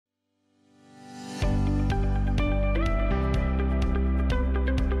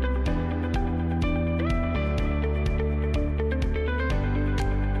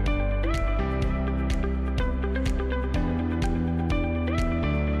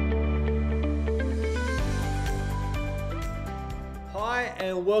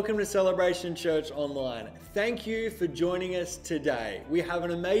and welcome to Celebration Church Online. Thank you for joining us today. We have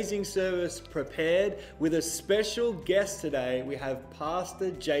an amazing service prepared with a special guest today. We have Pastor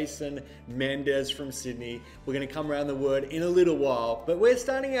Jason Mendis from Sydney. We're going to come around the word in a little while, but we're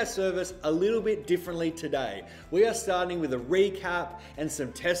starting our service a little bit differently today. We are starting with a recap and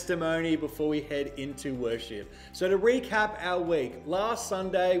some testimony before we head into worship. So to recap our week, last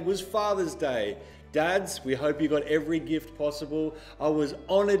Sunday was Father's Day. Dads, we hope you got every gift possible. I was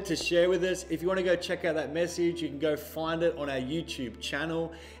honored to share with us. If you want to go check out that message, you can go find it on our YouTube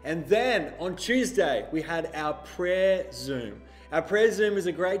channel. And then on Tuesday, we had our prayer Zoom. Our prayer Zoom is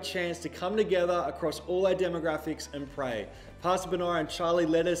a great chance to come together across all our demographics and pray. Pastor Benaiah and Charlie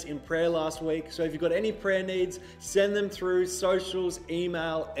led us in prayer last week. So if you've got any prayer needs, send them through socials,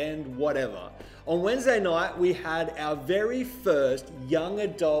 email, and whatever. On Wednesday night, we had our very first young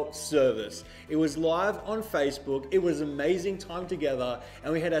adult service. It was live on Facebook. It was an amazing time together.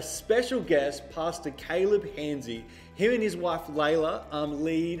 And we had a special guest, Pastor Caleb Hansey. Him and his wife Layla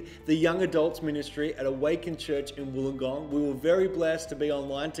lead the young adults ministry at Awaken Church in Wollongong. We were very blessed to be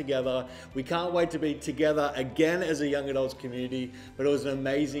online together. We can't wait to be together again as a young adults community, but it was an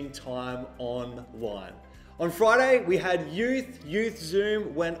amazing time online. On Friday, we had Youth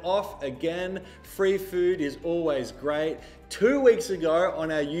Zoom went off again. Free food is always great. 2 weeks ago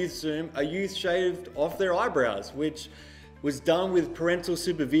on our Youth Zoom, a youth shaved off their eyebrows, which was done with parental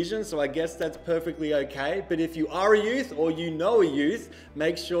supervision, so I guess that's perfectly okay. But if you are a youth or you know a youth,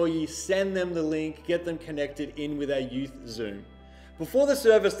 make sure you send them the link, get them connected in with our Youth Zoom. Before the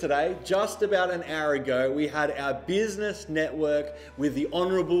service today, just about an hour ago, we had our business network with the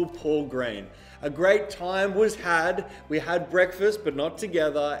Honourable Paul Green. A great time was had. We had breakfast, but not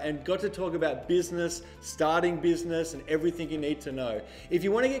together, and got to talk about business, starting business, and everything you need to know. If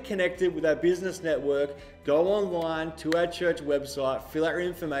you want to get connected with our business network, go online to our church website, fill out your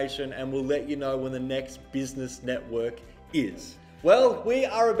information, and we'll let you know when the next business network is. Well, we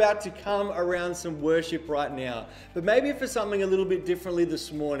are about to come around some worship right now, but maybe for something a little bit differently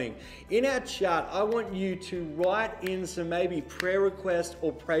this morning. In our chat, I want you to write in some maybe prayer requests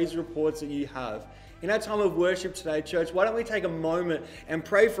or praise reports that you have. In our time of worship today, church, why don't we take a moment and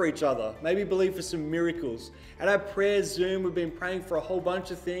pray for each other? Maybe believe for some miracles. At our prayer Zoom, we've been praying for a whole bunch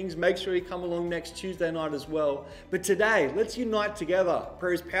of things. Make sure you come along next Tuesday night as well. But today, let's unite together.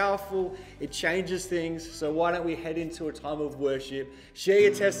 Prayer is powerful. It changes things. So why don't we head into a time of worship? Share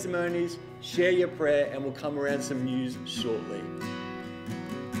your testimonies, share your prayer, and we'll come around some news shortly.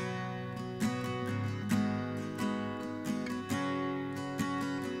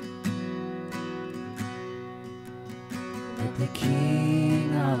 The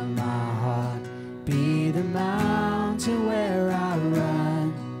King of my heart be the mountain where I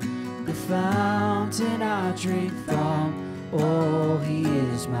run, the fountain I drink from. Oh, he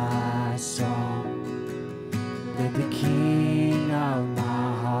is my song. Let the King of my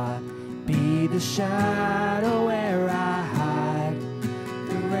heart be the shadow where I hide,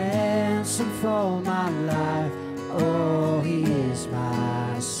 the ransom for my life. Oh, he is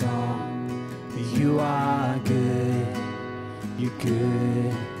my song. You are good. You're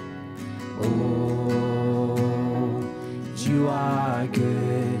good, oh, you are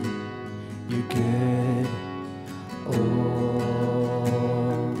good, you're good,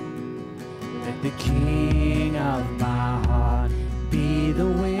 oh. Let the King of my heart be the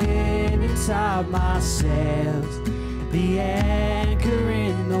wind inside my sails, the anchor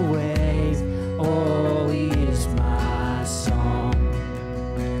in the waves. Oh, he is my song.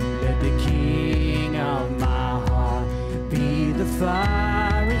 Let the King of my the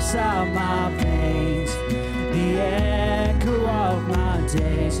fire inside my veins, the echo of my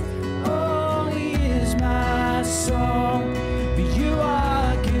days. Oh, he is my song. You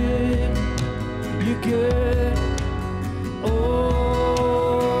are good, you're good.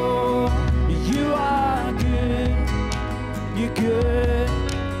 Oh, you are good, you're good.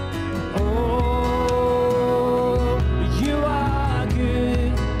 Oh, you are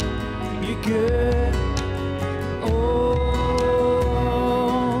good, you're good.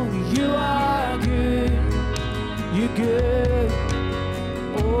 Good,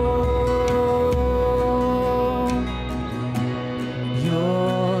 oh,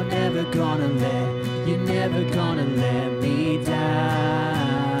 you're never gonna let me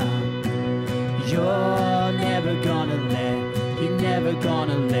down. You're never gonna let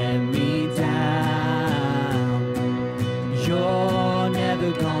me down. You're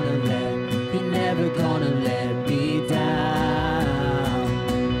never gonna let me down.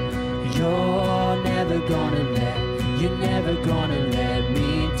 You're never gonna let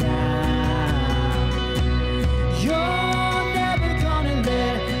me down.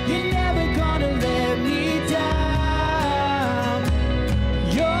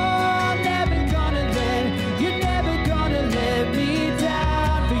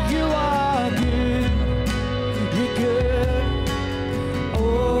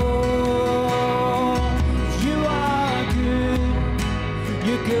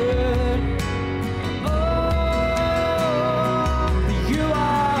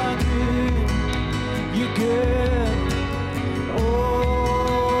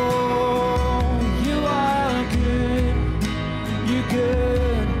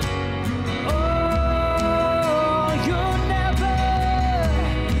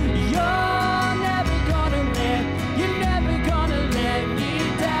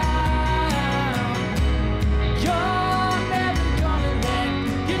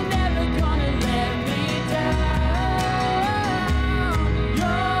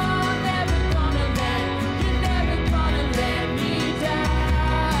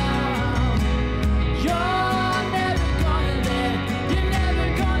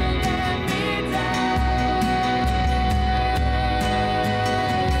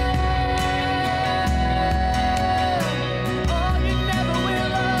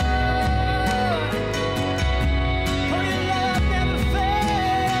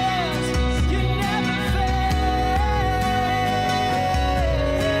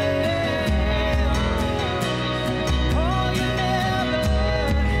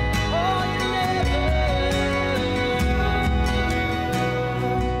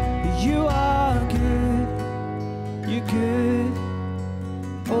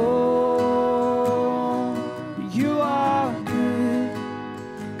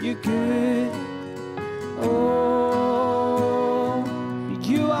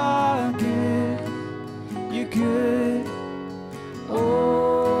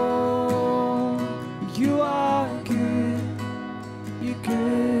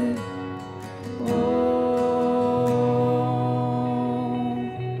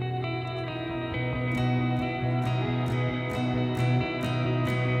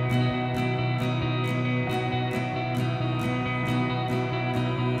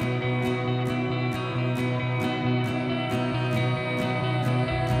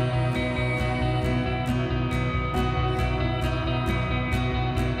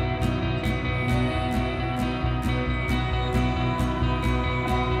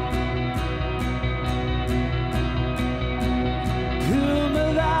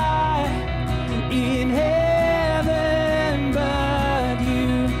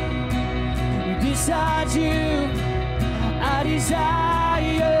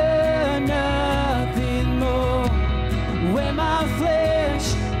 desire nothing more. When my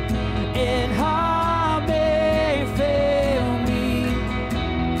flesh and heart may fail me,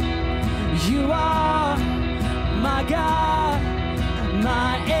 you are my God,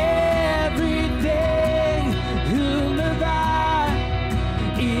 my everything. Whom have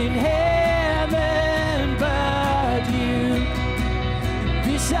I in heaven but you?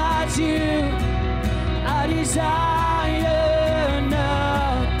 Besides you, I desire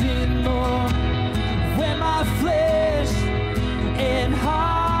nothing more. When my flesh and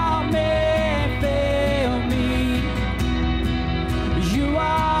heart may fail me, you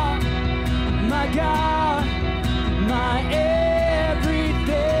are my God, my everything,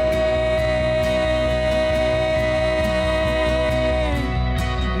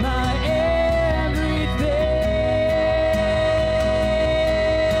 my everything,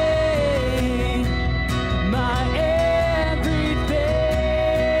 my everything,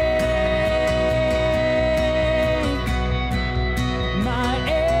 my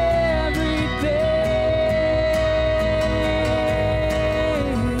everything.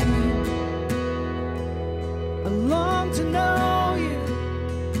 I long to know you,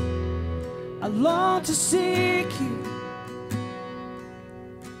 I long to seek you.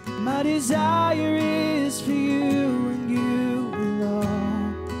 My desire is for you and you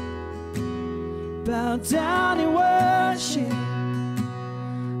alone. Bow down in worship,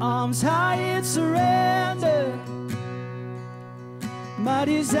 arms high in surrender. My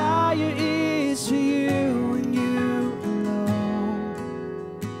desire is for you and you alone.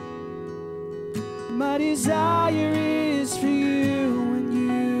 My desire is for you and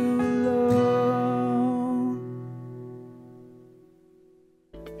you alone.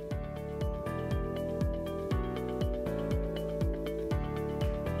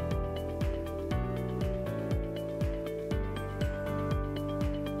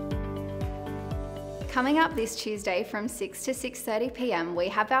 Coming up this Tuesday from 6 to 6:30 p.m, we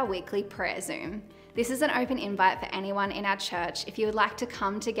have our weekly prayer Zoom. This is an open invite for anyone in our church if you would like to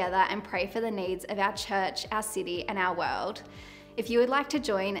come together and pray for the needs of our church, our city, and our world. If you would like to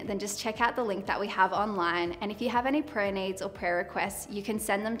join, then just check out the link that we have online, and if you have any prayer needs or prayer requests, you can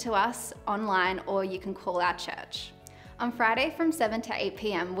send them to us online or you can call our church. On Friday from 7 to 8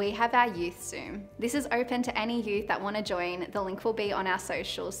 p.m, we have our youth Zoom. This is open to any youth that want to join. The link will be on our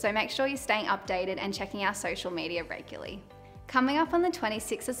socials, so make sure you're staying updated and checking our social media regularly. Coming up on the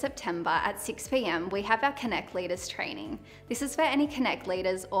 26th of September at 6 p.m, we have our Connect Leaders training. This is for any Connect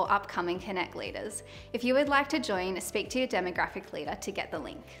leaders or upcoming Connect leaders. If you would like to join, speak to your demographic leader to get the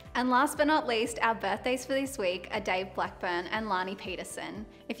link. And last but not least, our birthdays for this week are Dave Blackburn and Lani Peterson.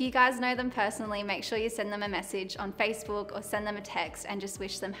 If you guys know them personally, make sure you send them a message on Facebook or send them a text and just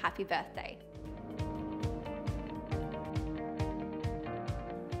wish them happy birthday.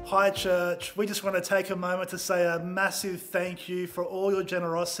 Hi church, we just want to take a moment to say a massive thank you for all your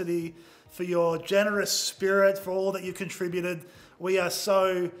generosity, for your generous spirit, for all that you contributed. We are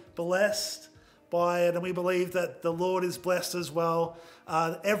so blessed by it and we believe that the Lord is blessed as well.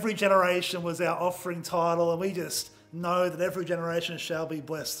 Every generation was our offering title and we just know that every generation shall be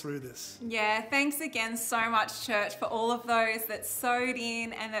blessed through this. Yeah, thanks again so much, church, for all of those that sowed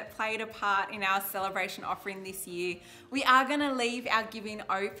in and that played a part in our celebration offering this year. We are going to leave our giving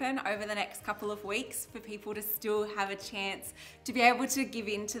open over the next couple of weeks for people to still have a chance to be able to give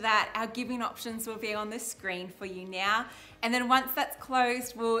into that. Our giving options will be on the screen for you now. And then once that's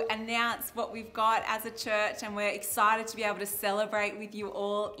closed, we'll announce what we've got as a church, and we're excited to be able to celebrate with you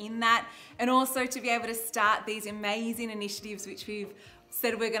all in that, and also to be able to start these amazing initiatives which we've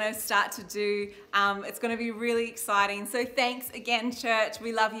said we're going to start to do. It's going to be really exciting. So thanks again, church.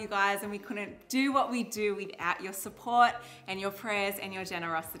 We love you guys, and we couldn't do what we do without your support and your prayers and your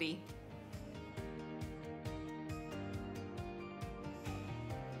generosity.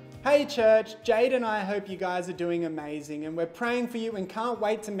 Hey church, Jade and I hope you guys are doing amazing, and we're praying for you and can't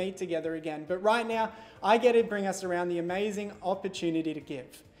wait to meet together again. But right now, I get to bring us around the amazing opportunity to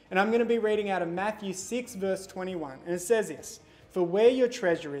give. And I'm going to be reading out of Matthew 6 verse 21, and it says this: "For where your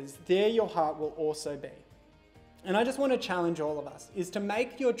treasure is, there your heart will also be." And I just want to challenge all of us, is to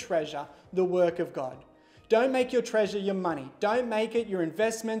make your treasure the work of God. Don't make your treasure your money. Don't make it your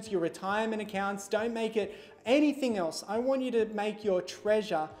investments, your retirement accounts. Don't make it anything else. I want you to make your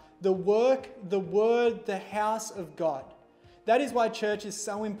treasure the work, the word, the house of God. That is why church is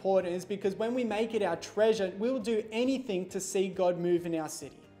so important, is because when we make it our treasure, we'll do anything to see God move in our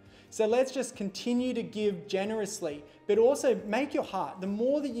city. So let's just continue to give generously, but also make your heart. The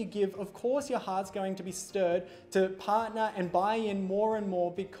more that you give, of course, your heart's going to be stirred to partner and buy in more and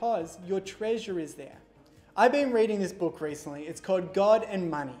more because your treasure is there. I've been reading this book recently. It's called God and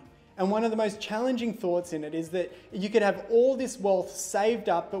Money. And one of the most challenging thoughts in it is that you could have all this wealth saved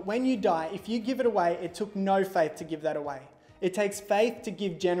up, but when you die, if you give it away, it took no faith to give that away. It takes faith to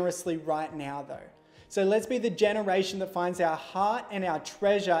give generously right now, though. So let's be the generation that finds our heart and our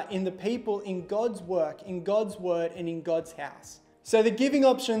treasure in the people, in God's work, in God's word, and in God's house. So the giving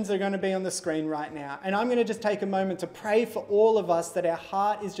options are going to be on the screen right now. And I'm going to just take a moment to pray for all of us that our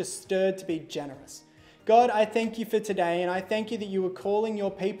heart is just stirred to be generous. God, I thank you for today, and I thank you that you are calling your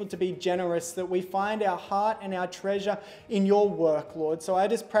people to be generous, that we find our heart and our treasure in your work, Lord. So I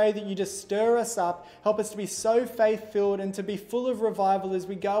just pray that you just stir us up, help us to be so faith-filled and to be full of revival as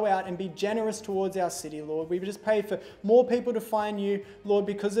we go out and be generous towards our city, Lord. We just pray for more people to find you, Lord,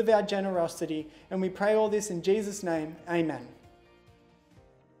 because of our generosity. And we pray all this in Jesus' name. Amen.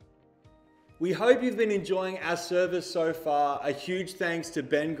 We hope you've been enjoying our service so far. A huge thanks to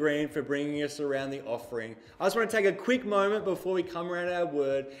Ben Green for bringing us around the offering. I just want to take a quick moment before we come around our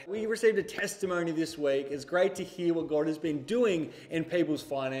word. We received a testimony this week. It's great to hear what God has been doing in people's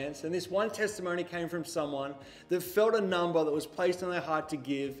finance. And this one testimony came from someone that felt a number that was placed on their heart to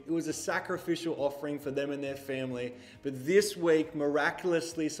give. It was a sacrificial offering for them and their family. But this week,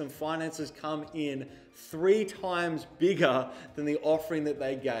 miraculously, some finances come in 3 times bigger than the offering that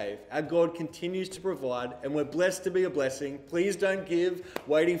they gave. Our God continues to provide, and we're blessed to be a blessing. Please don't give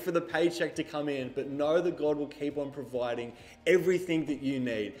waiting for the paycheck to come in, but know that God will keep on providing everything that you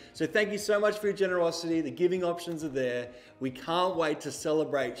need. So thank you so much for your generosity. The giving options are there. We can't wait to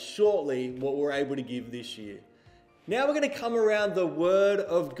celebrate shortly what we're able to give this year. Now we're going to come around the Word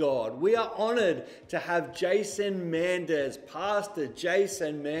of God. We are honored to have Jason Mendis, Pastor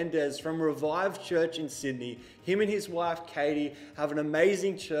Jason Mendis from Revive Church in Sydney. Him and his wife, Katie, have an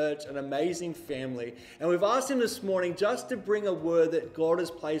amazing church, an amazing family. And we've asked him this morning just to bring a word that God has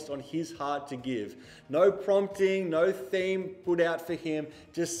placed on his heart to give. No prompting, no theme put out for him,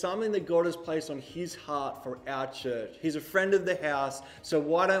 just something that God has placed on his heart for our church. He's a friend of the house, so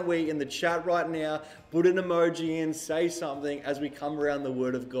why don't we, in the chat right now, put an emoji in, say something as we come around the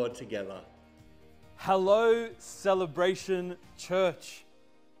Word of God together. Hello, Celebration Church.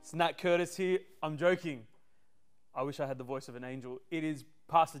 It's Nat Curtis here. I'm joking. I wish I had the voice of an angel. It is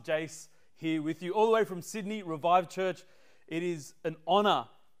Pastor Jace here with you, all the way from Sydney, Revive Church. It is an honor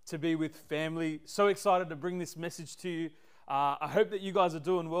to be with family. So excited to bring this message to you. I hope that you guys are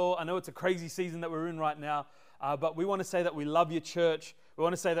doing well. I know it's a crazy season that we're in right now, but we want to say that we love your church. We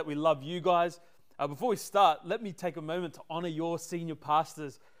want to say that we love you guys. Before we start, let me take a moment to honor your senior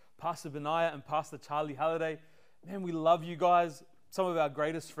pastors, Pastor Benaiah and Pastor Charlie Halliday. Man, we love you guys, some of our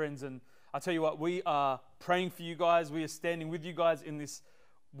greatest friends. And I tell you what, we are praying for you guys. We are standing with you guys in this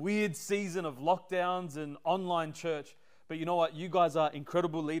weird season of lockdowns and online church. But you know what? You guys are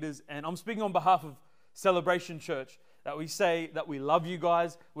incredible leaders. And I'm speaking on behalf of Celebration Church, that we say that we love you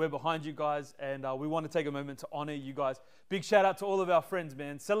guys, we're behind you guys, and we want to take a moment to honor you guys. Big shout out to all of our friends,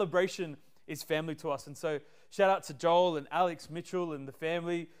 man. Celebration is family to us. And so shout out to Joel and Alex Mitchell and the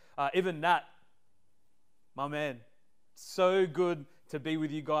family, even Nat, my man. So good to be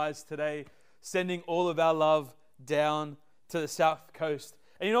with you guys today, sending all of our love down to the South Coast.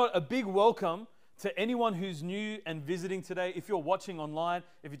 And you know what? A big welcome to anyone who's new and visiting today. If you're watching online,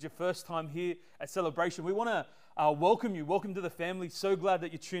 if it's your first time here at Celebration, we want to welcome you. Welcome to the family. So glad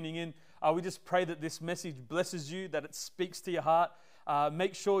that you're tuning in. We just pray that this message blesses you, that it speaks to your heart.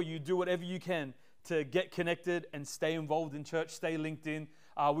 Make sure you do whatever you can to get connected and stay involved in church, stay linked in.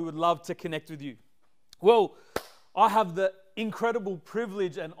 We would love to connect with you. Well, I have the incredible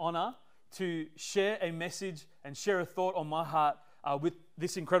privilege and honor to share a message and share a thought on my heart with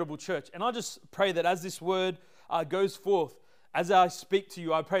this incredible church. And I just pray that as this word goes forth, as I speak to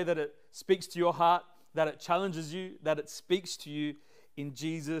you, I pray that it speaks to your heart, that it challenges you, that it speaks to you in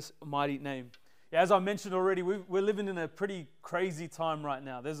Jesus' mighty name. Yeah, as I mentioned already, we're living in a pretty crazy time right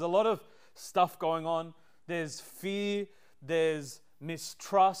now. There's a lot of stuff going on. There's fear, there's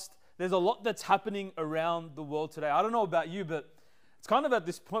mistrust. There's a lot that's happening around the world today. I don't know about you, but it's kind of at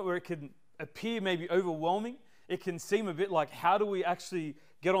this point where it can appear maybe overwhelming. It can seem a bit like, how do we actually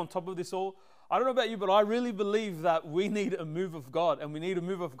get on top of this all? I don't know about you, but I really believe that we need a move of God, and we need a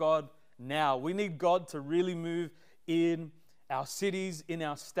move of God now. We need God to really move in our cities, in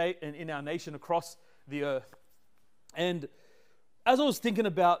our state, and in our nation across the earth. And as I was thinking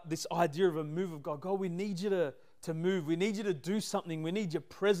about this idea of a move of God, God, we need you to move. We need you to do something. We need your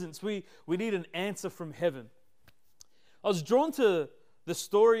presence. We need an answer from heaven. I was drawn to the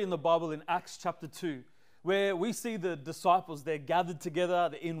story in the Bible in Acts chapter 2, where we see the disciples, they're gathered together,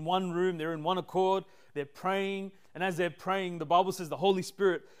 they're in one room, they're in one accord, they're praying. And as they're praying, the Bible says the Holy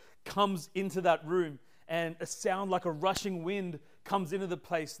Spirit comes into that room and a sound like a rushing wind comes into the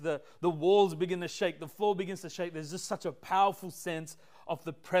place. The walls begin to shake. The floor begins to shake. There's just such a powerful sense of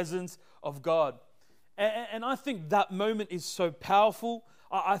the presence of God. And I think that moment is so powerful.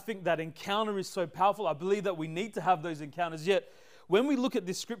 I think that encounter is so powerful. I believe that we need to have those encounters. Yet, when we look at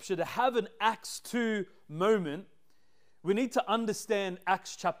this scripture, to have an Acts 2 moment, we need to understand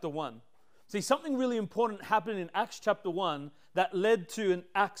Acts chapter 1. See, something really important happened in Acts chapter 1 that led to an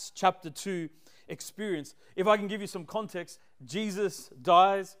Acts chapter 2 experience. If I can give you some context, Jesus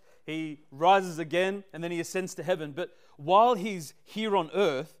dies, he rises again, and then he ascends to heaven. But while he's here on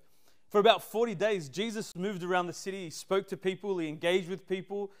earth, for about 40 days, Jesus moved around the city. He spoke to people. He engaged with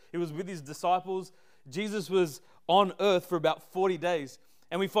people. He was with his disciples. Jesus was on earth for about 40 days.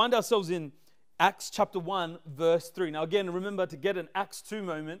 And we find ourselves in Acts chapter 1, verse 3. Now again, remember, to get an Acts 2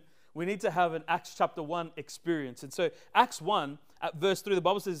 moment, we need to have an Acts chapter 1 experience. And so Acts 1, at verse 3, the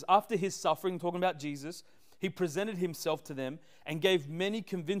Bible says, after his suffering, talking about Jesus, he presented himself to them and gave many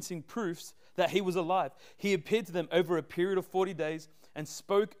convincing proofs that he was alive. He appeared to them over a period of 40 days and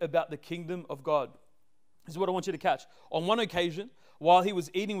spoke about the kingdom of God. This is what I want you to catch. On one occasion, while he was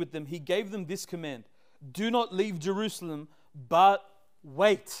eating with them, he gave them this command: do not leave Jerusalem, but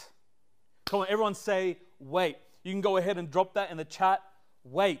wait. Come on, everyone say wait. You can go ahead and drop that in the chat.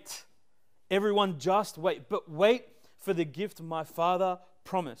 Wait. Everyone just wait. But wait for the gift my Father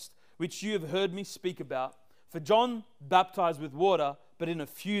promised, which you have heard me speak about. For John baptized with water, but in a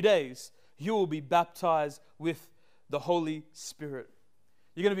few days you will be baptized with the Holy Spirit.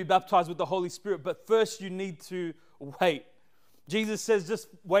 You're going to be baptized with the Holy Spirit, but first you need to wait. Jesus says just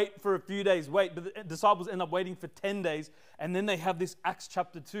wait for a few days, wait. But the disciples end up waiting for 10 days, and then they have this Acts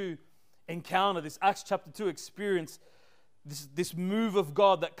chapter 2 encounter, this Acts chapter 2 experience, this move of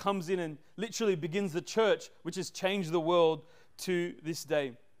God that comes in and literally begins the church, which has changed the world to this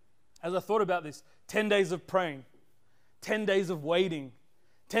day. As I thought about this, 10 days of praying, 10 days of waiting,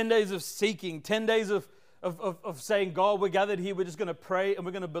 10 days of seeking, 10 days of saying, God, we're gathered here, we're just going to pray and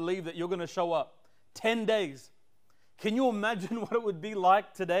we're going to believe that you're going to show up. 10 days. Can you imagine what it would be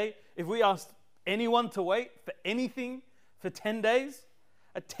like today if we asked anyone to wait for anything for 10 days?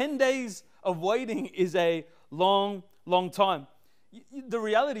 10 days of waiting is a long, long time. The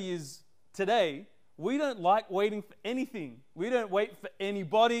reality is today, we don't like waiting for anything. We don't wait for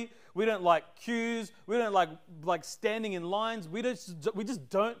anybody. We don't like queues. We don't like standing in lines. We just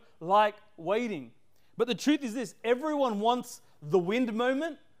don't like waiting. But the truth is this: everyone wants the wind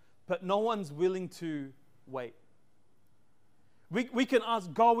moment, but no one's willing to wait. We can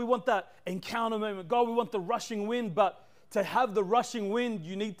ask God, we want that encounter moment. God, we want the rushing wind, but to have the rushing wind,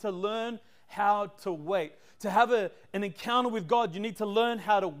 you need to learn how to wait. To have an encounter with God, you need to learn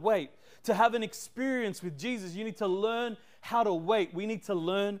how to wait. To have an experience with Jesus, you need to learn how to wait. We need to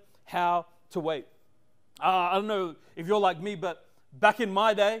learn how to wait. I don't know if you're like me, but back in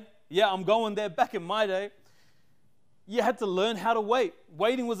my day, I'm going there. Back in my day, you had to learn how to wait.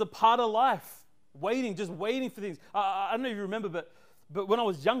 Waiting was a part of life. Just waiting for things. I don't know if you remember, but when I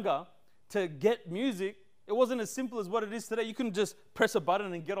was younger, to get music, it wasn't as simple as what it is today. You couldn't just press a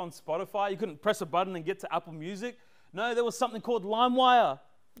button and get on Spotify. You couldn't press a button and get to Apple Music. No, there was something called LimeWire.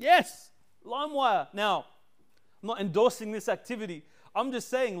 Yes, LimeWire. Now, I'm not endorsing this activity. I'm just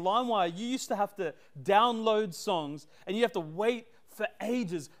saying LimeWire, you used to have to download songs and you have to wait for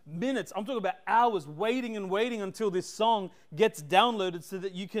ages, minutes. I'm talking about hours, waiting and waiting until this song gets downloaded so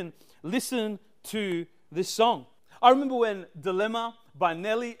that you can listen to this song. I remember when Dilemma by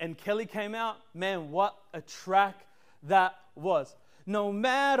Nelly and Kelly came out. Man, what a track that was. No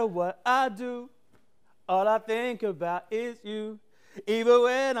matter what I do, all I think about is you. Even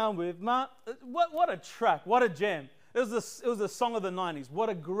when I'm with my... What a track. What a jam. It was a song of the 90s. What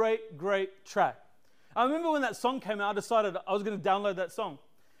a great, great track. I remember when that song came out, I decided I was going to download that song.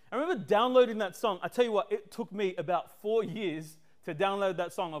 I remember downloading that song. I tell you what, it took me about 4 years to download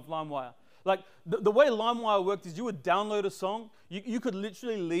that song of LimeWire. Like, the way LimeWire worked is you would download a song. You could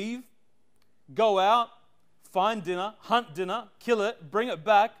literally leave, go out, find dinner, hunt dinner, kill it, bring it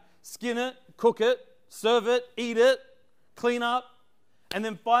back, skin it, cook it, serve it, eat it, clean up, and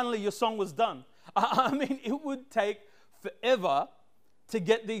then finally your song was done. I mean, it would take forever to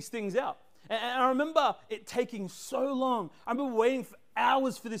get these things out. And I remember it taking so long. I remember waiting for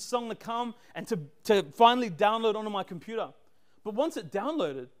hours for this song to come and to finally download onto my computer. But once it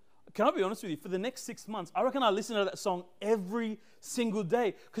downloaded, can I be honest with you? For the next 6 months, I reckon I listened to that song every single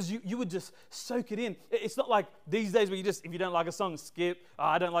day because you would just soak it in. It's not like these days where you just, if you don't like a song, skip. Oh,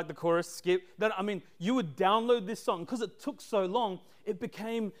 I don't like the chorus, skip. You would download this song because it took so long. It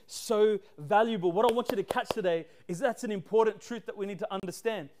became so valuable. What I want you to catch today is that's an important truth that we need to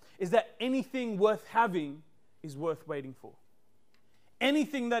understand, is that anything worth having is worth waiting for.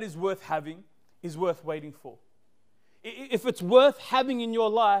 Anything that is worth having is worth waiting for. If it's worth having in your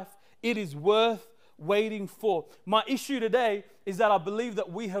life, it is worth waiting for. My issue today is that I believe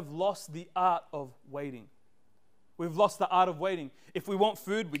that we have lost the art of waiting. We've lost the art of waiting. If we want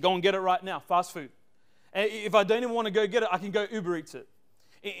food, we go and get it right now, fast food. And if I don't even want to go get it, I can go Uber Eats it.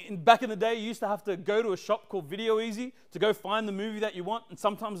 Back in the day, you used to have to go to a shop called Video Easy to go find the movie that you want, and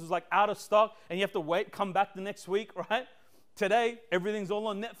sometimes it was like out of stock, and you have to wait, come back the next week, right? Today, everything's all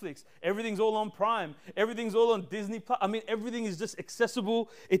on Netflix. Everything's all on Prime. Everything's all on Disney+. Everything is just accessible.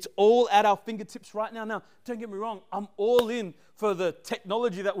 It's all at our fingertips right now. Now, don't get me wrong. I'm all in for the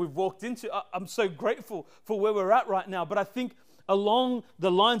technology that we've walked into. I'm so grateful for where we're at right now. But I think along the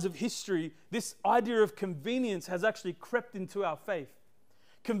lines of history, this idea of convenience has actually crept into our faith.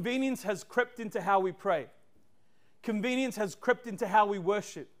 Convenience has crept into how we pray. Convenience has crept into how we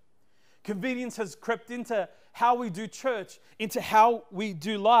worship. Convenience has crept into how we do church, into how we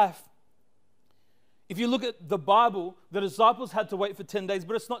do life. If you look at the Bible, the disciples had to wait for 10 days,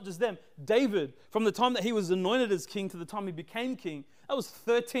 but it's not just them. David, from the time that he was anointed as king to the time he became king, that was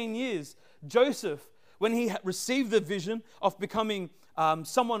 13 years. Joseph, when he received the vision of becoming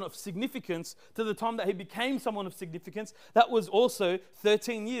someone of significance to the time that he became someone of significance, that was also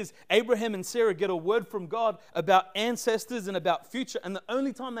 13 years. Abraham and Sarah get a word from God about ancestors and about future, and the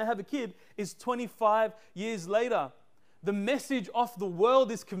only time they have a kid is 25 years later. The message of the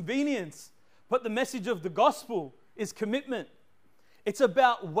world is convenience, but the message of the gospel is commitment. It's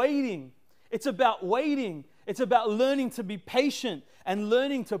about waiting. It's about waiting. It's about learning to be patient and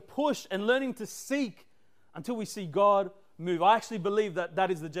learning to push and learning to seek until we see God move. I actually believe that that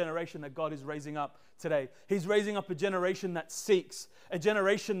is the generation that God is raising up today. He's raising up a generation that seeks, a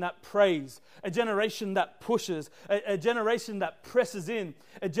generation that prays, a generation that pushes, a generation that presses in,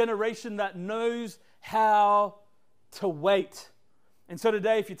 a generation that knows how to wait. And so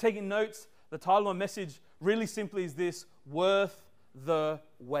today, if you're taking notes, the title of my message really simply is this: worth the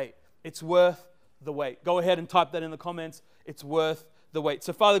wait. It's worth the wait. Go ahead and type that in the comments. It's worth the wait.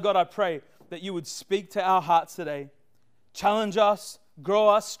 So Father God, I pray that you would speak to our hearts today. Challenge us, grow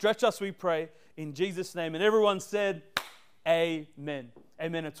us, stretch us, we pray, in Jesus' name. And everyone said, amen.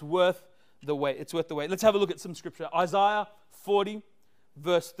 Amen. It's worth the wait. It's worth the wait. Let's have a look at some scripture. Isaiah 40,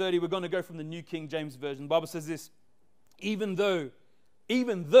 verse 30. We're going to go from the New King James Version. The Bible says this: even the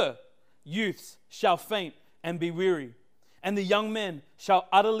youths shall faint and be weary, and the young men shall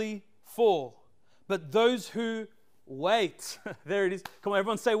utterly fall. But those who wait, there it is. Come on,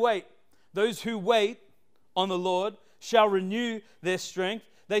 everyone say wait. Those who wait on the Lord shall renew their strength.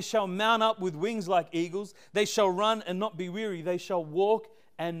 They shall mount up with wings like eagles. They shall run and not be weary. They shall walk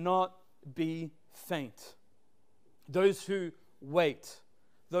and not be faint. Those who wait.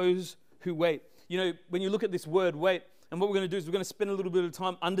 Those who wait. You know, when you look at this word wait, and what we're going to do is we're going to spend a little bit of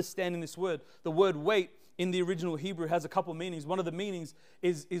time understanding this word. The word wait in the original Hebrew has a couple meanings. One of the meanings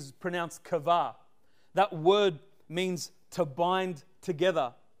is pronounced kavah. That word means to bind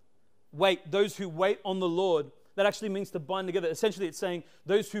together. Wait, those who wait on the Lord. That actually means to bind together. Essentially, it's saying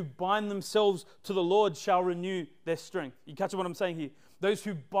those who bind themselves to the Lord shall renew their strength. You catch what I'm saying here? Those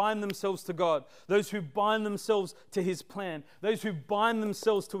who bind themselves to God, those who bind themselves to His plan, those who bind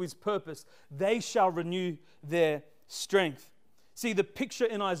themselves to His purpose, they shall renew their strength. See, the picture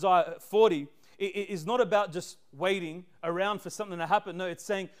in Isaiah 40 is not about just waiting around for something to happen. No, it's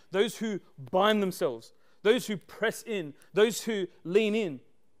saying those who bind themselves, those who press in, those who lean in.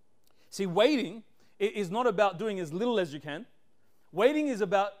 See, waiting is not about doing as little as you can. Waiting is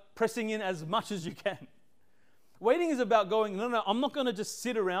about pressing in as much as you can. Waiting is about going, no, I'm not going to just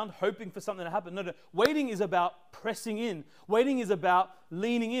sit around hoping for something to happen. No. Waiting is about pressing in. Waiting is about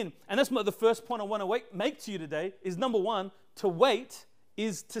leaning in. And that's the first point I want to make to you today is, number one, to wait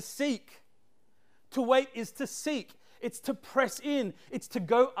is to seek. To wait is to seek. It's to press in. It's to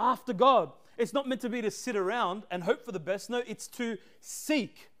go after God. It's not meant to be to sit around and hope for the best. No, it's to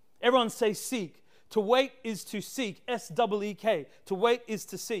seek. Everyone say seek. To wait is to seek, S-E-E-K. To wait is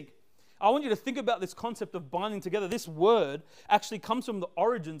to seek. I want you to think about this concept of binding together. This word actually comes from the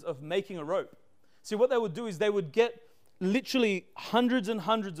origins of making a rope. See, what they would do is they would get literally hundreds and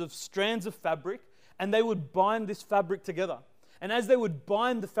hundreds of strands of fabric, and they would bind this fabric together. And as they would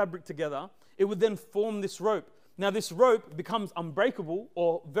bind the fabric together, it would then form this rope. Now this rope becomes unbreakable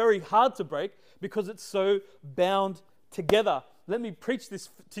or very hard to break because it's so bound together. Let me preach this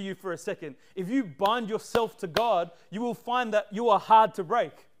to you for a second. If you bind yourself to God, you will find that you are hard to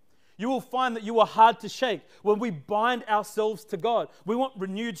break. You will find that you are hard to shake. When we bind ourselves to God, we want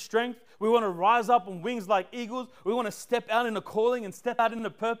renewed strength. We want to rise up on wings like eagles. We want to step out in a calling and step out in a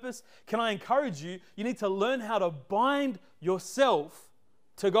purpose. Can I encourage you? You need to learn how to bind yourself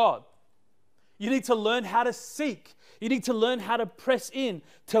to God. You need to learn how to seek. You need to learn how to press in,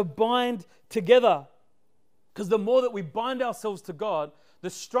 to bind together. Because the more that we bind ourselves to God, the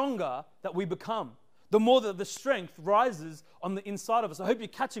stronger that we become. The more that the strength rises on the inside of us. I hope you're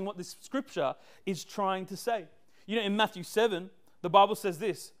catching what this scripture is trying to say. You know, in Matthew 7, the Bible says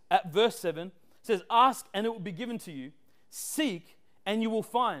this, at verse 7, it says, ask and it will be given to you. Seek and you will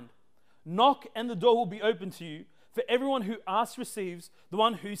find. Knock and the door will be open to you. For everyone who asks receives, the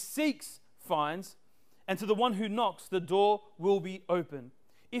one who seeks finds, and to the one who knocks, the door will be open.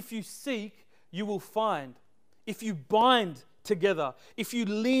 If you seek, you will find. If you bind together, if you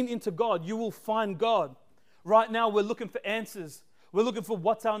lean into God, you will find God. Right now, we're looking for answers. We're looking for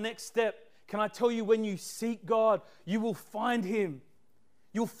what's our next step. Can I tell you, when you seek God, you will find Him.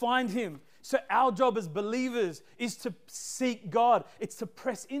 You'll find Him. So our job as believers is to seek God. It's to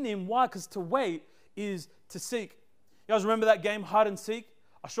press in Him. Why? Because to wait is to seek. You guys remember that game, hide and seek?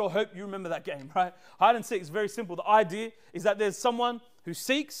 I sure hope you remember that game, right? Hide and seek is very simple. The idea is that there's someone who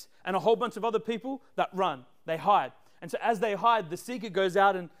seeks and a whole bunch of other people that run. They hide. And so as they hide, the seeker goes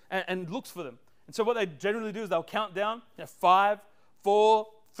out and looks for them. And so what they generally do is they'll count down, 5, 4,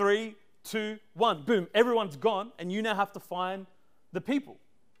 3, 2, 1. Boom, everyone's gone, and you now have to find the people.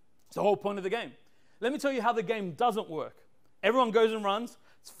 It's the whole point of the game. Let me tell you how the game doesn't work. Everyone goes and runs.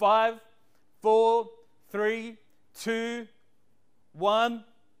 It's 5, 4, 3, 2, 1.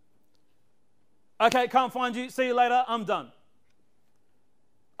 Okay, can't find you. See you later. I'm done.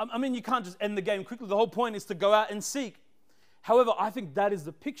 I mean, you can't just end the game quickly. The whole point is to go out and seek. However, I think that is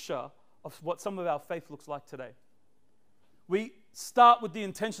the picture of what some of our faith looks like today. We start with the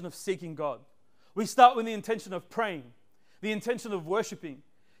intention of seeking God. We start with the intention of praying, the intention of worshiping.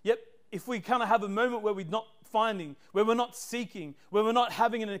 Yet, if we kind of have a moment where we're not finding, where we're not seeking, where we're not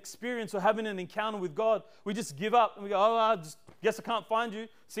having an experience or having an encounter with God, we just give up and we go, oh, I just guess I can't find you.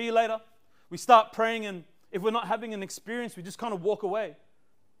 See you later. We start praying, and if we're not having an experience, we just kind of walk away.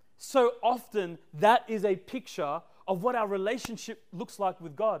 So often, that is a picture of what our relationship looks like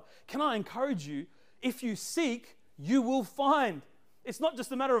with God. Can I encourage you, if you seek, you will find. It's not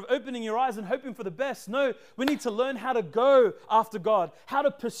just a matter of opening your eyes and hoping for the best. No, we need to learn how to go after God, how to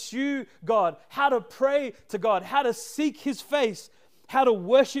pursue God, how to pray to God, how to seek His face, how to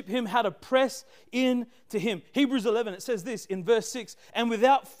worship Him, how to press in to Him. Hebrews 11, it says this in verse 6, and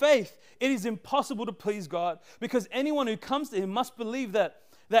without faith, it is impossible to please God, because anyone who comes to Him must believe that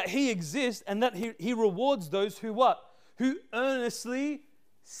He exists and that He rewards those who what? Who earnestly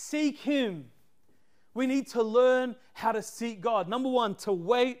seek Him. We need to learn how to seek God. Number one, to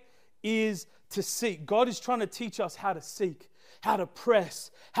wait is to seek. God is trying to teach us how to seek, how to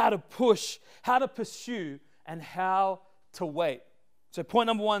press, how to push, how to pursue, and how to wait. So point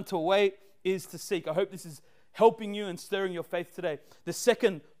number one, to wait is to seek. I hope this is helping you and stirring your faith today. The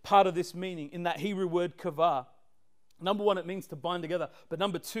second part of this meaning, in that Hebrew word kavah, number one, it means to bind together. But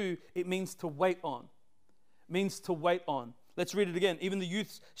number two, it means to wait on. It means to wait on. Let's read it again. Even the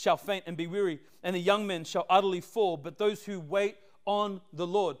youths shall faint and be weary, and the young men shall utterly fall, but those who wait on the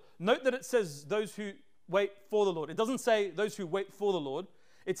Lord. Note that it says those who wait for the Lord. It doesn't say those who wait for the Lord.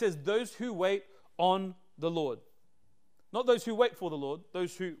 It says those who wait on the Lord. Not those who wait for the Lord,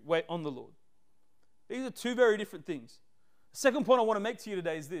 those who wait on the Lord. These are two very different things. The second point I want to make to you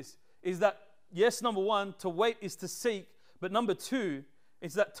today is this, is that yes, number one, to wait is to seek, but number two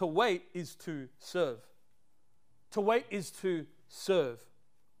is that to wait is to serve. To wait is to serve.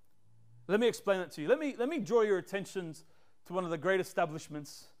 Let me explain that to you. Let me draw your attentions to one of the great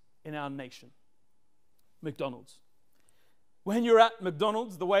establishments in our nation, McDonald's. When you're at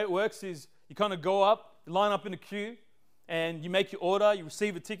McDonald's, the way it works is you kind of go up, line up in a queue, and you make your order, you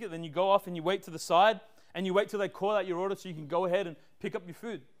receive a ticket, then you go off and you wait to the side, and you wait till they call out your order so you can go ahead and pick up your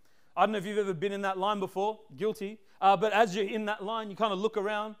food. I don't know if you've ever been in that line before, guilty, but as you're in that line, you kind of look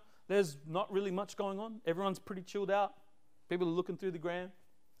around. There's not really much going on. Everyone's pretty chilled out. People are looking through the gram.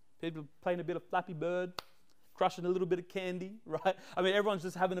 People are playing a bit of Flappy Bird, crushing a little bit of candy, right? I mean, everyone's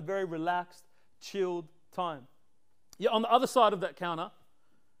just having a very relaxed, chilled time. Yeah, on the other side of that counter,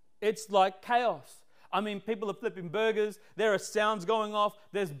 it's like chaos. I mean, people are flipping burgers. There are sounds going off.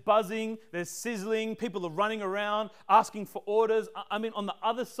 There's buzzing. There's sizzling. People are running around, asking for orders. I mean, on the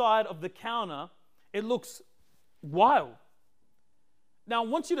other side of the counter, it looks wild. Now, I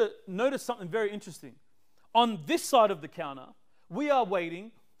want you to notice something very interesting. On this side of the counter, we are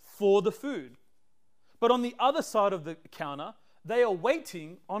waiting for the food. But on the other side of the counter, they are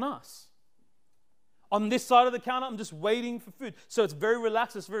waiting on us. On this side of the counter, I'm just waiting for food. So it's very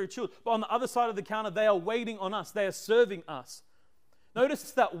relaxed, it's very chilled. But on the other side of the counter, they are waiting on us. They are serving us.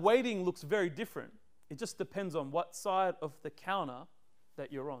 Notice that waiting looks very different. It just depends on what side of the counter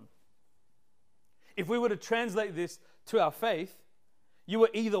that you're on. If we were to translate this to our faith, you are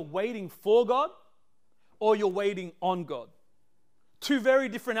either waiting for God or you're waiting on God. Two very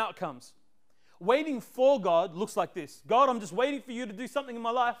different outcomes. Waiting for God looks like this. God, I'm just waiting for you to do something in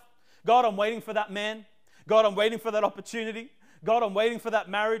my life. God, I'm waiting for that man. God, I'm waiting for that opportunity. God, I'm waiting for that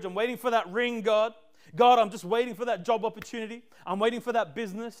marriage. I'm waiting for that ring, God. God, I'm just waiting for that job opportunity. I'm waiting for that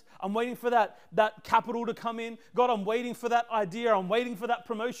business. I'm waiting for that capital to come in. God, I'm waiting for that idea. I'm waiting for that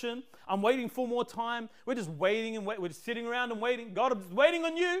promotion. I'm waiting for more time. We're just waiting and we're just sitting around and waiting. God, I'm just waiting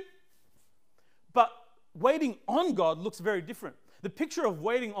on you. But waiting on God looks very different. The picture of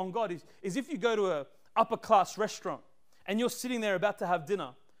waiting on God is if you go to an upper class restaurant and you're sitting there about to have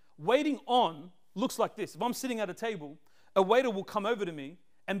dinner. Waiting on looks like this. If I'm sitting at a table, a waiter will come over to me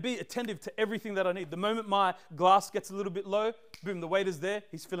and be attentive to everything that I need. The moment my glass gets a little bit low, boom, the waiter's there.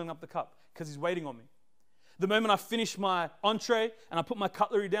 He's filling up the cup because he's waiting on me. The moment I finish my entree and I put my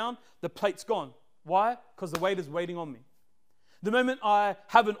cutlery down, the plate's gone. Why? Because the waiter's waiting on me. The moment I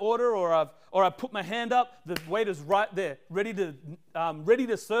have an order or I put my hand up, the waiter's right there, ready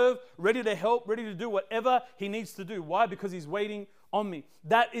to serve, ready to help, ready to do whatever he needs to do. Why? Because he's waiting on me.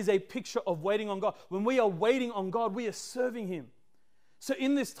 That is a picture of waiting on God. When we are waiting on God, we are serving him. So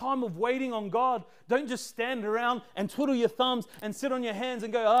in this time of waiting on God, don't just stand around and twiddle your thumbs and sit on your hands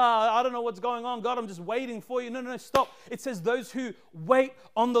and go, I don't know what's going on. God, I'm just waiting for you. No, stop. It says those who wait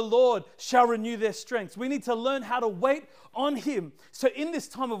on the Lord shall renew their strength. We need to learn how to wait on him. So in this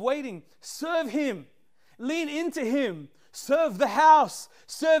time of waiting, serve him. Lean into him. Serve the house,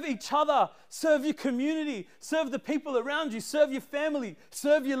 serve each other, serve your community, serve the people around you, serve your family,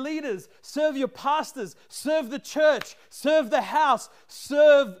 serve your leaders, serve your pastors, serve the church, serve the house,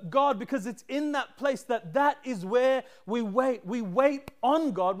 serve God, because it's in that place that is where we wait. We wait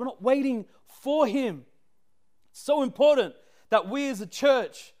on God. We're not waiting for him. It's so important that we as a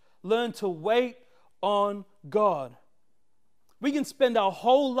church learn to wait on God. We can spend our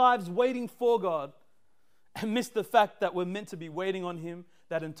whole lives waiting for God and miss the fact that we're meant to be waiting on him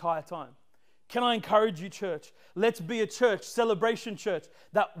that entire time. Can I encourage you, church? Let's be a church, Celebration Church,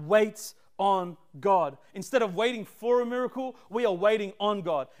 that waits on God. Instead of waiting for a miracle, we are waiting on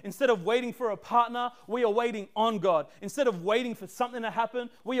God. Instead of waiting for a partner, we are waiting on God. Instead of waiting for something to happen,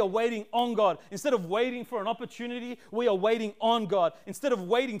 we are waiting on God. Instead of waiting for an opportunity, we are waiting on God. Instead of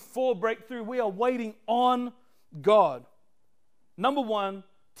waiting for breakthrough, we are waiting on God. Number one,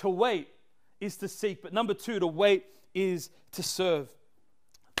 to wait is to seek. But number two, to wait is to serve.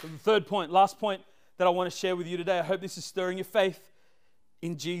 So the third point, last point that I want to share with you today, I hope this is stirring your faith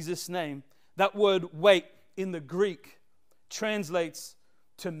in Jesus' name. That word wait in the Greek translates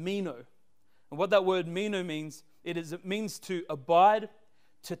to meno. And what that word meno means, it means to abide,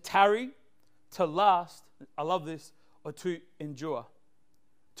 to tarry, to last, I love this, or to endure.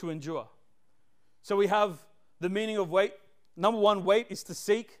 To endure. So we have the meaning of wait. Number one, wait is to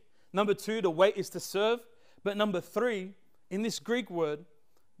seek. Number two, to wait is to serve. But number three, in this Greek word,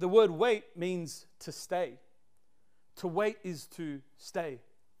 the word wait means to stay. To wait is to stay.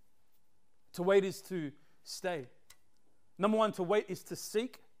 To wait is to stay. Number one, to wait is to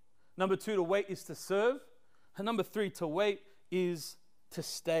seek. Number two, to wait is to serve. And number three, to wait is to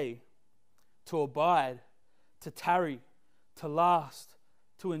stay, to abide, to tarry, to last,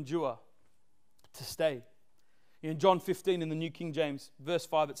 to endure, to stay. In John 15 in the New King James, verse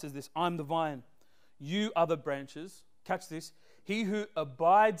 5, it says this, I'm the vine, you are the branches. Catch this. He who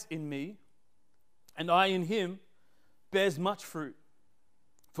abides in me and I in him bears much fruit.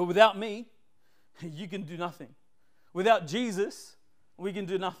 For without me, you can do nothing. Without Jesus, we can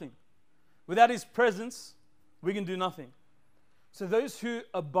do nothing. Without his presence, we can do nothing. So those who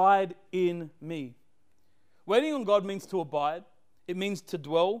abide in me. Waiting on God means to abide. It means to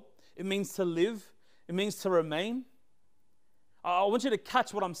dwell. It means to live. It means to remain. I want you to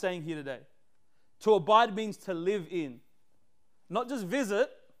catch what I'm saying here today. To abide means to live in. Not just visit,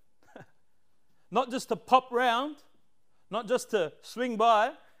 not just to pop round, not just to swing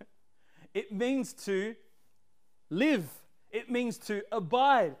by. It means to live. It means to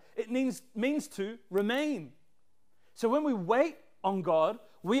abide. It means to remain. So when we wait on God,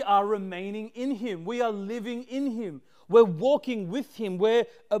 we are remaining in him. We are living in him. We're walking with him. We're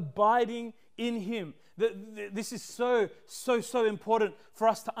abiding in Him. This is so important for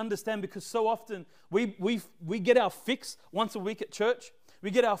us to understand, because so often we get our fix once a week at church. We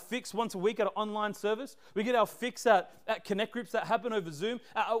get our fix once a week at an online service. We get our fix at connect groups that happen over Zoom.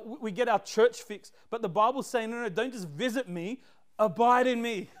 We get our church fix. But the Bible's saying, no, don't just visit me, abide in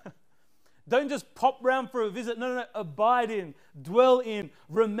me. Don't just pop round for a visit. No, abide in, dwell in,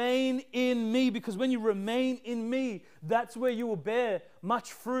 remain in me. Because when you remain in me, that's where you will bear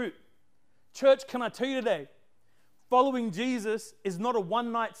much fruit. Church, can I tell you today, following Jesus is not a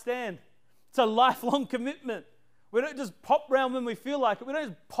one-night stand. It's a lifelong commitment. We don't just pop round when we feel like it. We don't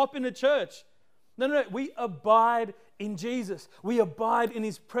just pop into church. No. We abide in Jesus. We abide in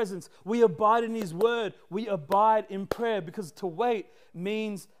His presence. We abide in His word. We abide in prayer, because to wait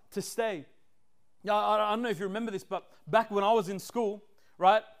means to stay. Now, I don't know if you remember this, but back when I was in school,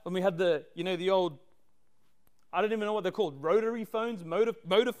 right, when we had the old, I don't even know what they're called, rotary phones, motor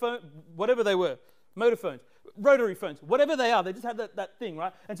phone, whatever they were, motor phones, rotary phones, whatever they are, they just had that thing,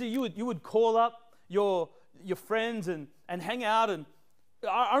 right? And so you would call up your friends and hang out. And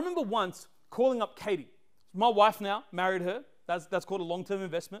I remember once calling up Katie. My wife now, married her. That's called a long-term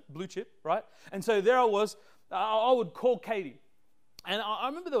investment, blue chip, right? And so there I was, I would call Katie. And I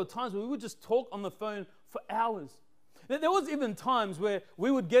remember there were times where we would just talk on the phone for hours. There was even times where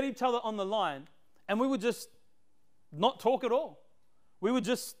we would get each other on the line and we would just not talk at all. We would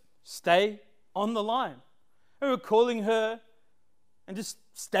just stay on the line. And we were calling her and just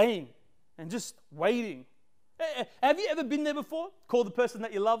staying and just waiting. Have you ever been there before? Call the person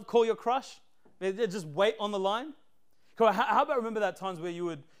that you love, call your crush, just wait on the line? How about remember that times where you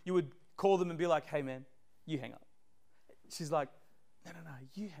would call them and be like, hey man, you hang up. She's like, no,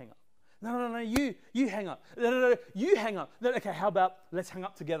 you hang up. No, you hang up. No, you hang up. No, okay, how about let's hang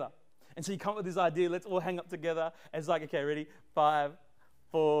up together? And so you come up with this idea, let's all hang up together. And it's like, okay, ready? 5,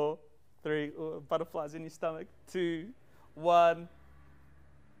 4, 3, butterflies in your stomach. 2, 1.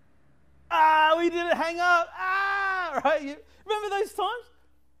 We didn't hang up. Right? You remember those times?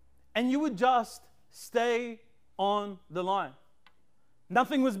 And you would just stay on the line.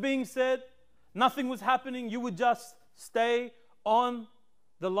 Nothing was being said. Nothing was happening. You would just stay on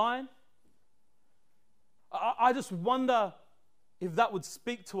the line. I just wonder if that would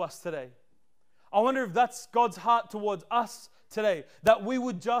speak to us today. I wonder if that's God's heart towards us today, that we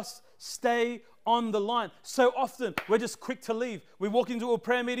would just stay on the line. So often we're just quick to leave. We walk into a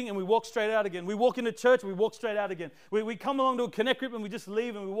prayer meeting and we walk straight out again. We walk into church, we walk straight out again. We come along to a connect group and we just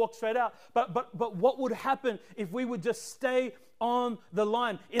leave and we walk straight out. But what would happen if we would just stay on the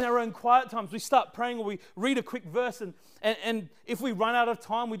line in our own quiet times? We start praying or we read a quick verse, and if we run out of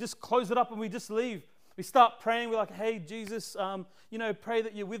time, we just close it up and we just leave. We start praying. We're like, hey, Jesus, pray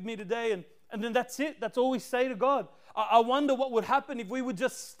that you're with me today. And then that's it. That's all we say to God. I wonder what would happen if we would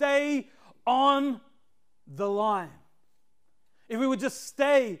just stay on the line. If we would just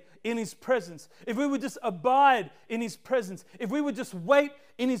stay in His presence. If we would just abide in His presence. If we would just wait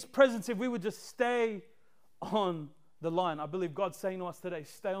in His presence. If we would just stay on the line. I believe God's saying to us today,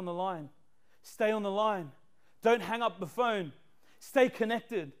 stay on the line. Stay on the line. Don't hang up the phone. Stay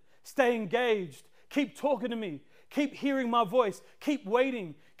connected. Stay engaged. Keep talking to me. Keep hearing my voice. Keep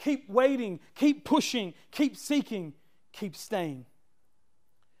waiting. Keep waiting. Keep pushing. Keep seeking. Keep staying.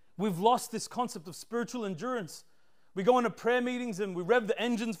 We've lost this concept of spiritual endurance. We go into prayer meetings and we rev the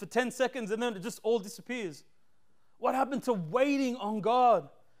engines for 10 seconds and then it just all disappears. What happened to waiting on God?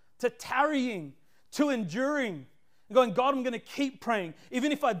 To tarrying? To enduring? Going, God, I'm going to keep praying.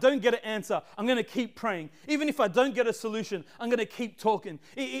 Even if I don't get an answer, I'm going to keep praying. Even if I don't get a solution, I'm going to keep talking.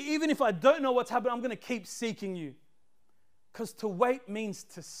 Even if I don't know what's happening, I'm going to keep seeking you. Because to wait means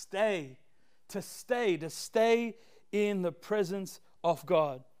to stay. To stay in the presence of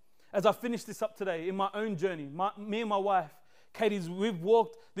God. As I finish this up today, in my own journey, me and my wife, Katie's, we've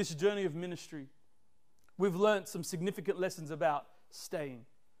walked this journey of ministry. We've learned some significant lessons about staying.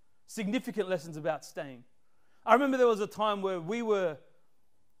 Significant lessons about staying. I remember there was a time where we were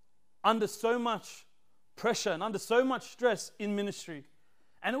under so much pressure and under so much stress in ministry.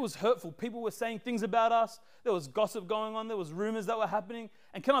 And it was hurtful. People were saying things about us. There was gossip going on. There was rumors that were happening.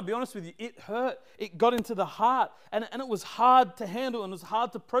 And can I be honest with you? It hurt. It got into the heart. And it was hard to handle and it was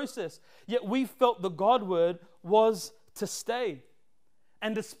hard to process. Yet we felt the God word was to stay.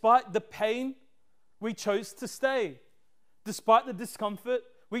 And despite the pain, we chose to stay. Despite the discomfort,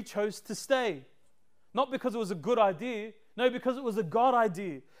 we chose to stay. Not because it was a good idea. No, because it was a God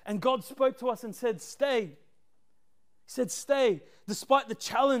idea. And God spoke to us and said, stay. He said, stay. Despite the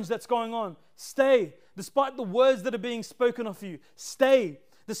challenge that's going on, stay. Despite the words that are being spoken of you, stay.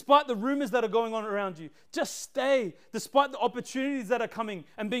 despite the rumors that are going on around you. Just stay. Despite the opportunities that are coming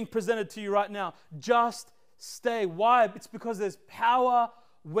and being presented to you right now, just stay. Why? It's because there's power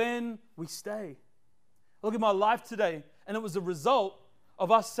when we stay. Look at my life today, and it was a result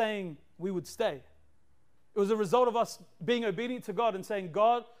of us saying we would stay. It was a result of us being obedient to God and saying,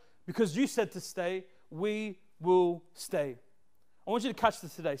 God, because you said to stay, we will stay. I want you to catch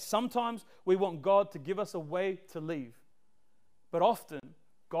this today. Sometimes we want God to give us a way to leave, but often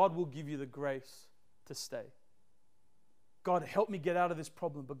God will give you the grace to stay. God, help me get out of this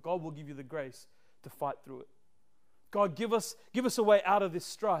problem, but God will give you the grace to fight through it. God, give us a way out of this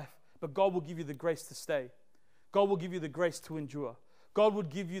strife, but God will give you the grace to stay. God will give you the grace to endure. God will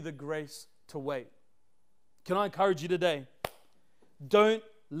give you the grace to wait. Can I encourage you today? Don't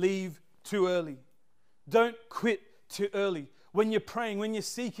leave too early. Don't quit too early. When you're praying, when you're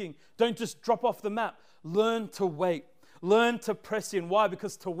seeking, don't just drop off the map. Learn to wait. Learn to press in. Why?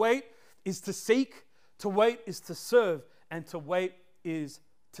 Because to wait is to seek, to wait is to serve, and to wait is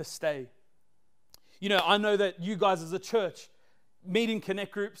to stay. You know, I know that you guys as a church meet in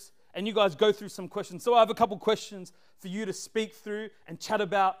connect groups and you guys go through some questions. So I have a couple questions for you to speak through and chat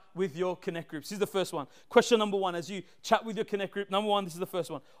about with your connect groups. Here's the first one. Question number one, as you chat with your connect group, number one, this is the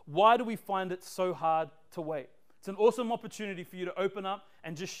first one. Why do we find it so hard to wait? It's an awesome opportunity for you to open up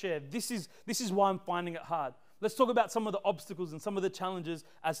and just share. This is why I'm finding it hard. Let's talk about some of the obstacles and some of the challenges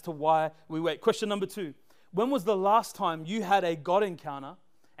as to why we wait. Question number two, when was the last time you had a God encounter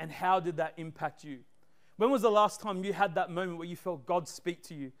and how did that impact you? When was the last time you had that moment where you felt God speak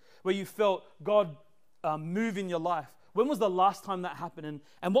to you, where you felt God move in your life? When was the last time that happened?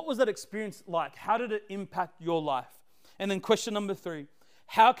 And what was that experience like? How did it impact your life? And then question number three,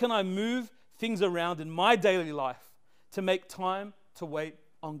 how can I move things around in my daily life to make time to wait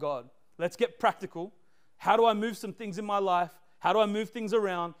on God? Let's get practical. How do I move some things in my life? How do I move things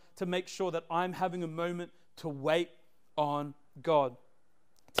around to make sure that I'm having a moment to wait on God?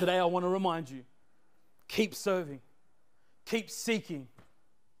 Today, I want to remind you, keep serving, keep seeking,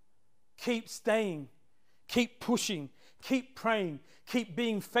 keep staying, keep pushing, keep praying, keep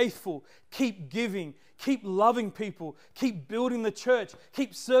being faithful, keep giving, keep loving people, keep building the church,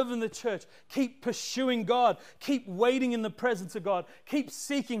 keep serving the church, keep pursuing God, keep waiting in the presence of God, keep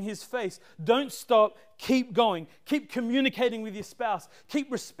seeking His face. Don't stop, keep going, keep communicating with your spouse,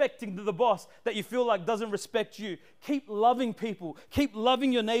 keep respecting the boss that you feel like doesn't respect you, keep loving people, keep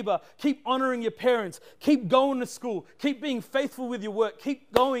loving your neighbor, keep honoring your parents, keep going to school, keep being faithful with your work,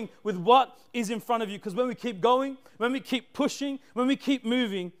 keep going with what is in front of you, because when we keep going, when we keep pushing, when we keep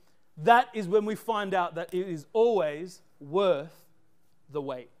moving, that is when we find out that it is always worth the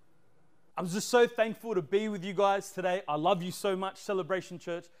wait. I'm just so thankful to be with you guys today. I love you so much, Celebration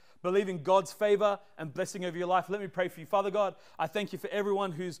Church. Believe in God's favor and blessing over your life. Let me pray for you. Father God, I thank you for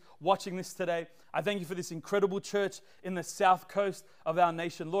everyone who's watching this today. I thank you for this incredible church in the south coast of our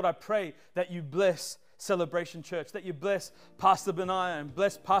nation. Lord, I pray that you bless Celebration Church, that you bless Pastor Benaiah and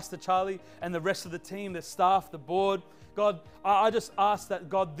bless Pastor Charlie and the rest of the team, the staff, the board. God, I just ask that,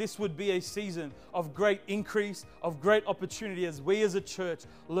 God, this would be a season of great increase, of great opportunity as we as a church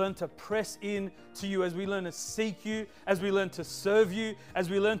learn to press in to you, as we learn to seek you, as we learn to serve you, as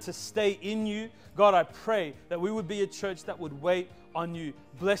we learn to stay in you. God, I pray that we would be a church that would wait on you.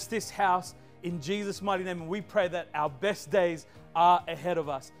 Bless this house in Jesus' mighty name. And we pray that our best days are ahead of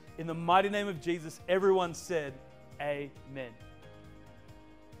us. In the mighty name of Jesus, everyone said, amen.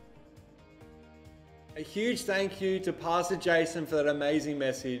 A huge thank you to Pastor Jason for that amazing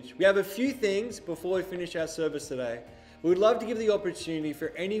message. We have a few things before we finish our service today. We would love to give the opportunity for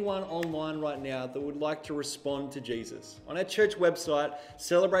anyone online right now that would like to respond to Jesus. On our church website,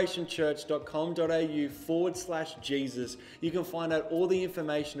 celebrationchurch.com.au/Jesus, you can find out all the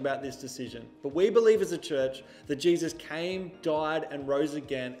information about this decision. But we believe as a church that Jesus came, died, and rose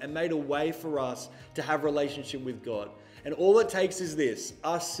again and made a way for us to have a relationship with God. And all it takes is this,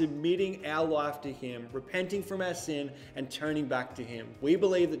 us submitting our life to Him, repenting from our sin, and turning back to Him. We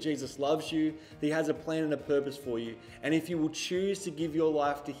believe that Jesus loves you, that He has a plan and a purpose for you. And if you will choose to give your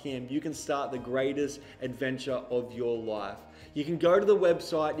life to Him, you can start the greatest adventure of your life. You can go to the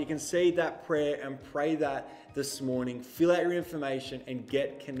website, you can see that prayer and pray that this morning, fill out your information, and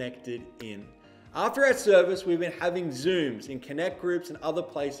get connected in. After our service, we've been having Zooms in connect groups and other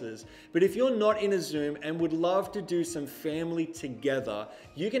places. But if you're not in a Zoom and would love to do some family together,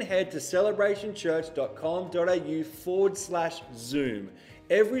 you can head to celebrationchurch.com.au/Zoom.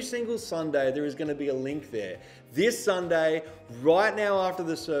 Every single Sunday, there is going to be a link there. This Sunday, right now after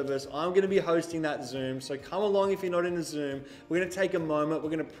the service, I'm going to be hosting that Zoom. So come along if you're not in a Zoom. We're going to take a moment. We're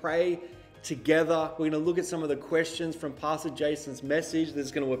going to pray together. We're going to look at some of the questions from Pastor Jason's message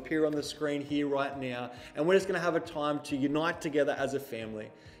that's going to appear on the screen here right now. And we're just going to have a time to unite together as a family.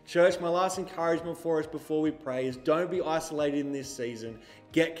 Church, my last encouragement for us before we pray is don't be isolated in this season.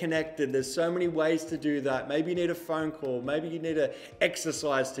 Get connected. There's so many ways to do that. Maybe you need a phone call. Maybe you need to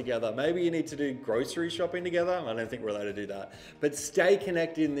exercise together. Maybe you need to do grocery shopping together. I don't think we're allowed to do that. But stay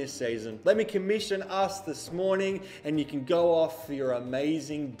connected in this season. Let me commission us this morning, and you can go off for your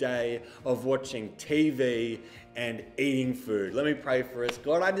amazing day of watching TV and eating food. Let me pray for us.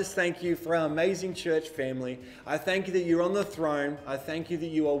 God, I just thank you for our amazing church family. I thank you that you're on the throne. I thank you that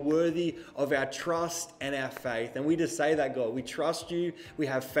you are worthy of our trust and our faith. And we just say that, God. We trust you. We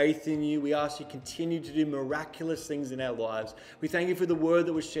have faith in you. We ask you to continue to do miraculous things in our lives. We thank you for the word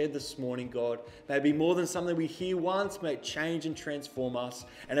that was shared this morning, God. May it be more than something we hear once. May it change and transform us.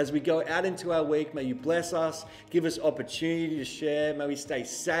 And as we go out into our week, may you bless us, give us opportunity to share. May we stay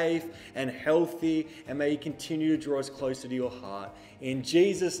safe and healthy, and may you continue to draw us closer to your heart. In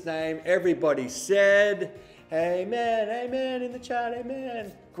Jesus' name, everybody said, amen, amen in the chat,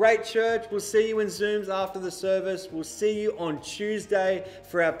 amen. Great church. We'll see you in Zooms after the service. We'll see you on Tuesday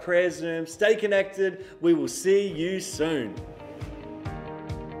for our prayer Zoom. Stay connected. We will see you soon.